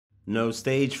No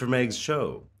stage for Meg's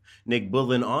show. Nick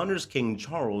Bullen honors King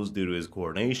Charles due to his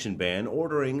coronation ban,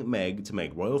 ordering Meg to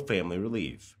make royal family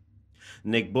relief.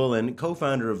 Nick Bullen,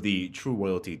 co-founder of the True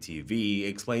Royalty TV,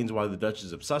 explains why the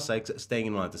Duchess of Sussex staying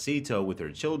in Montecito with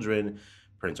her children,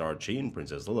 Prince Archie and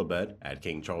Princess Lilibet, at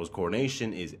King Charles'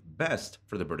 coronation is best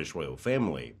for the British royal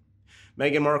family.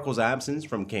 Meghan Markle's absence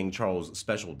from King Charles'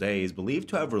 special day is believed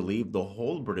to have relieved the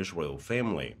whole British royal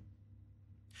family.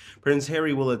 Prince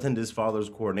Harry will attend his father's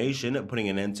coronation, putting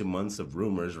an end to months of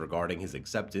rumors regarding his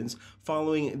acceptance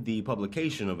following the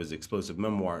publication of his explosive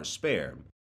memoir, Spare.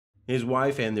 His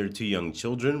wife and their two young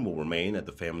children will remain at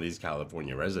the family's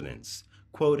California residence.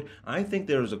 Quote, I think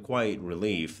there is a quiet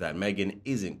relief that Meghan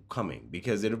isn't coming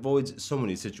because it avoids so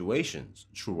many situations,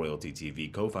 True Royalty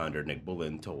TV co-founder Nick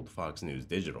Bullen told Fox News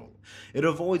Digital. It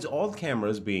avoids all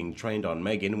cameras being trained on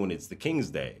Meghan when it's the King's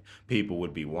Day. People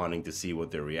would be wanting to see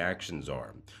what their reactions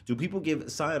are. Do people give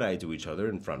side-eye to each other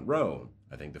in front row?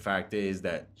 I think the fact is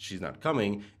that she's not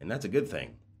coming, and that's a good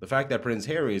thing. The fact that Prince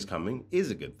Harry is coming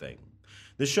is a good thing.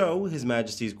 The show, His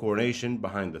Majesty's Coronation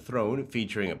Behind the Throne,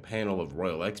 featuring a panel of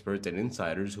royal experts and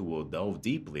insiders who will delve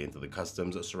deeply into the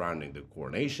customs surrounding the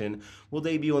coronation, will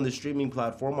debut on the streaming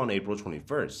platform on April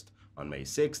 21st. On May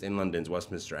 6th, in London's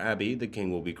Westminster Abbey, the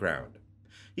king will be crowned.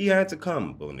 He had to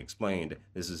come, Bullen explained.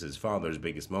 This is his father's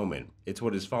biggest moment. It's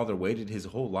what his father waited his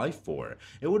whole life for.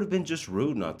 It would have been just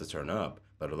rude not to turn up,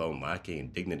 let alone lacking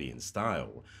in dignity and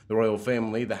style. The royal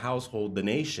family, the household, the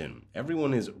nation.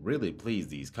 Everyone is really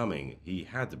pleased he's coming. He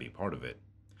had to be part of it.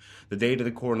 The date of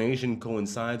the coronation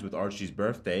coincides with Archie's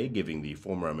birthday, giving the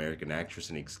former American actress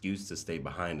an excuse to stay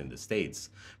behind in the States.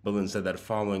 Bullen said that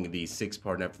following the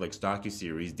six-part Netflix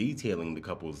docuseries detailing the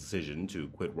couple's decision to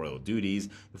quit royal duties,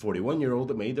 the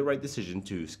 41-year-old made the right decision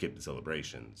to skip the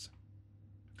celebrations.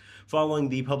 Following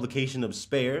the publication of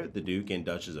Spare, the Duke and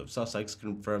Duchess of Sussex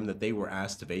confirmed that they were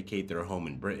asked to vacate their home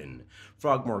in Britain.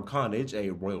 Frogmore Cottage,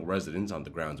 a royal residence on the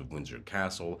grounds of Windsor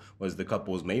Castle, was the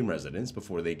couple's main residence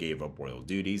before they gave up royal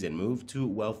duties and moved to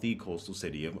wealthy coastal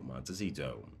city of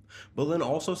Montecito. Bullen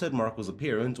also said Markle's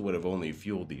appearance would have only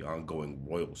fueled the ongoing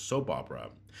royal soap opera.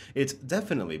 It's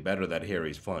definitely better that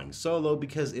Harry's flying solo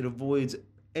because it avoids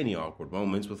any awkward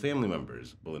moments with family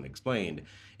members, Bullen explained.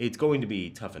 It's going to be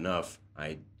tough enough.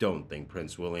 I don't think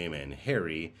Prince William and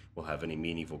Harry will have any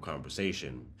meaningful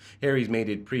conversation. Harry's made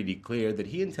it pretty clear that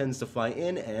he intends to fly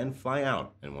in and fly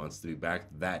out and wants to be back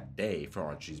that day for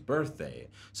Archie's birthday,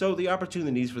 so the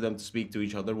opportunities for them to speak to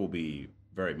each other will be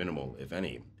very minimal, if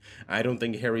any. I don't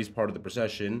think Harry's part of the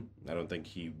procession. I don't think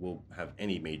he will have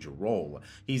any major role.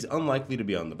 He's unlikely to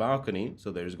be on the balcony,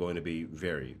 so there's going to be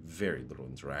very, very little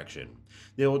interaction.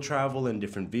 They will travel in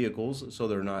different vehicles, so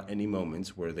there are not any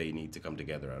moments where they need to come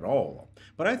together at all.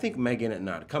 But I think Meghan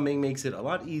not coming makes it a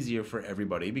lot easier for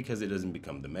everybody because it doesn't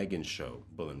become the Meghan show,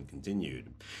 Bullen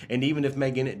continued. And even if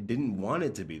Meghan didn't want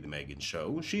it to be the Meghan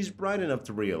show, she's bright enough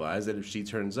to realize that if she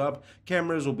turns up,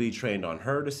 cameras will be trained on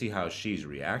her to see how she's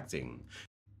reacting.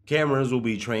 Cameras will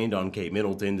be trained on Kate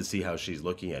Middleton to see how she's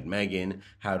looking at Meghan.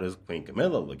 How does Queen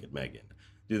Camilla look at Meghan?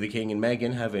 Do the king and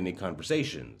Meghan have any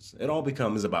conversations? It all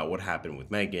becomes about what happened with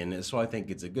Meghan, so I think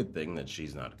it's a good thing that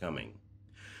she's not coming.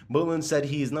 Bullen said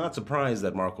he is not surprised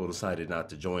that Markle decided not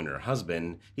to join her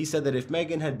husband. He said that if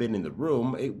Meghan had been in the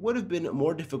room, it would have been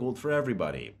more difficult for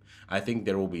everybody. I think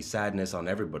there will be sadness on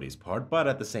everybody's part, but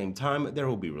at the same time, there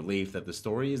will be relief that the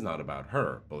story is not about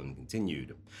her, Bullen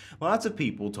continued. Lots of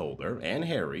people told her, and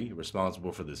Harry,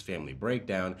 responsible for this family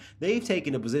breakdown, they've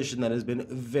taken a position that has been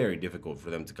very difficult for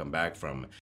them to come back from.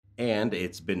 And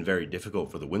it's been very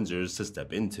difficult for the Windsors to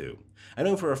step into. I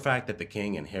know for a fact that the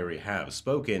King and Harry have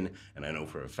spoken, and I know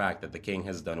for a fact that the King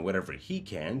has done whatever he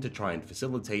can to try and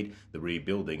facilitate the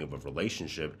rebuilding of a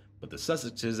relationship, but the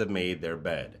Sussexes have made their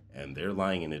bed, and they're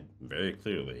lying in it very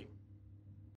clearly.